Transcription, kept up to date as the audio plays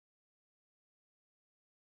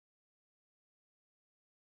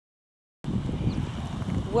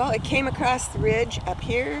Well, it came across the ridge up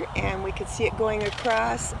here, and we could see it going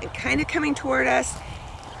across and kind of coming toward us.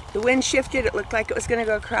 The wind shifted, it looked like it was going to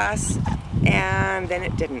go across, and then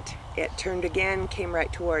it didn't. It turned again, came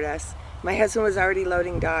right toward us. My husband was already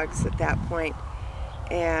loading dogs at that point,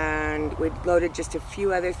 and we'd loaded just a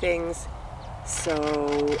few other things.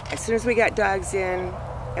 So as soon as we got dogs in,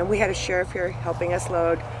 and we had a sheriff here helping us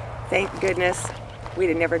load, thank goodness, we'd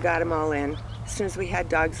have never got them all in. As soon as we had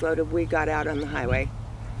dogs loaded, we got out on the highway,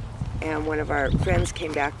 and one of our friends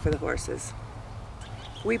came back for the horses.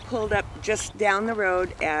 We pulled up just down the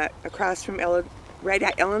road across from right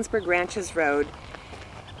at Ellensburg Ranches Road,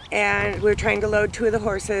 and we were trying to load 2 of the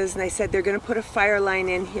horses, and they said they're going to put a fire line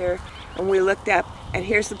in here, and we looked up, and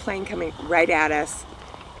here's the plane coming right at us.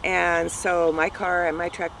 And so my car and my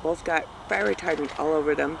truck both got fire retardant all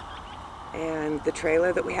over them, and the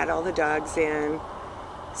trailer that we had all the dogs in.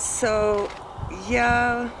 So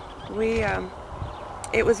yeah,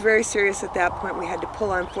 it was very serious at that point. We had to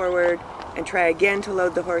pull on forward and try again to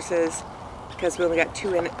load the horses, because we only got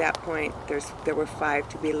 2 in at that point. There were 5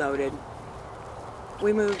 to be loaded.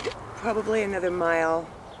 We moved probably another mile,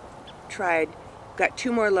 got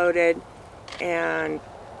 2 more loaded, and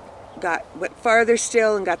went farther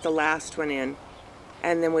still and got the last one in.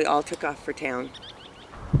 And then we all took off for town.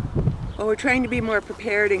 Well, we're trying to be more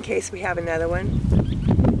prepared in case we have another one.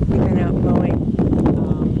 We've been out mowing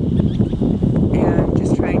and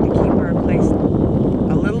just trying to keep our place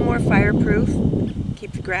a little more fireproof,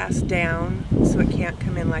 keep the grass down so it can't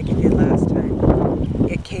come in like it did last time.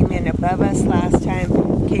 It came in above us last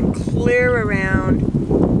time, came clear around,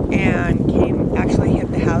 and actually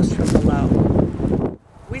hit the house from below.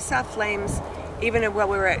 We saw flames even while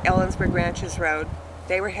we were at Ellensburg Ranches Road.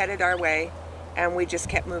 They were headed our way, and we just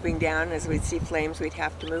kept moving down. As we'd see flames, we'd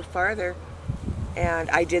have to move farther. And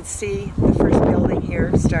I did see the first building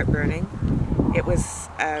here start burning. It was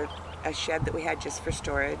a shed that we had just for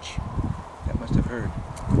storage. That must have hurt.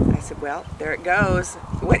 I said, well, there it goes.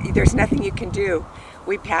 There's nothing you can do.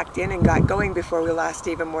 We packed in and got going before we lost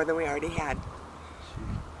even more than we already had.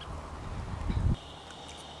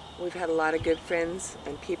 We've had a lot of good friends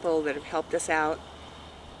and people that have helped us out.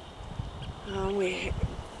 We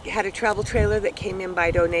had a travel trailer that came in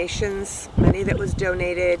by donations, money that was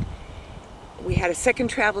donated. We had a second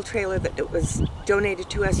travel trailer that was donated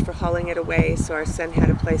to us for hauling it away, so our son had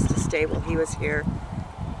a place to stay while he was here.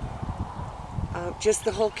 Just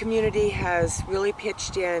the whole community has really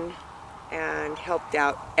pitched in and helped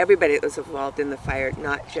out everybody that was involved in the fire,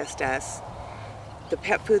 not just us. The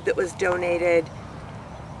pet food that was donated,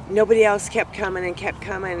 nobody else kept coming,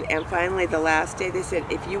 and finally the last day they said,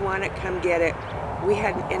 if you want it, come get it. We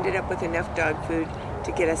hadn't ended up with enough dog food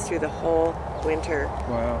to get us through the whole winter.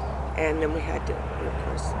 Wow. And then we had to, of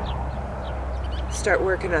course, start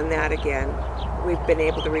working on that again. We've been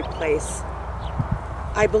able to replace,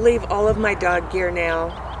 I believe, all of my dog gear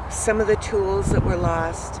now, some of the tools that were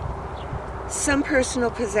lost, some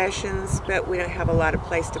personal possessions, but we don't have a lot of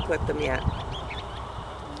place to put them yet.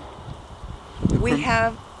 We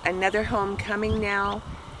have another home coming now.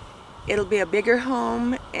 It'll be a bigger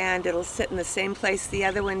home, and it'll sit in the same place the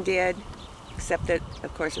other one did, except that,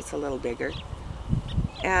 of course, it's a little bigger.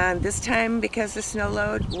 And this time, because the snow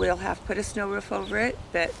load, we'll have to put a snow roof over it,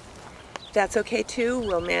 but that's okay too.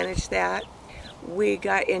 We'll manage that. We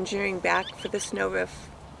got engineering back for the snow roof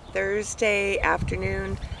Thursday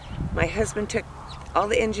afternoon. My husband took all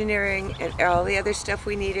the engineering and all the other stuff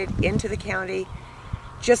we needed into the county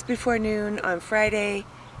just before noon on Friday,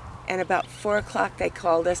 and about 4 o'clock they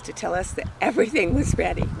called us to tell us that everything was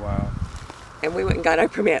ready. Wow. And we went and got our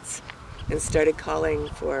permits and started calling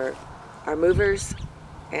for our movers,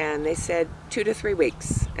 and they said 2 to 3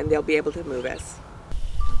 weeks and they'll be able to move us.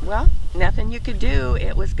 Well, nothing you could do.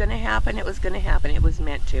 It was going to happen. It was going to happen. It was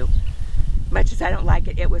meant to. Much as I don't like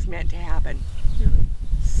it, it was meant to happen. Really?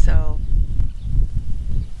 So,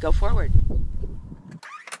 go forward.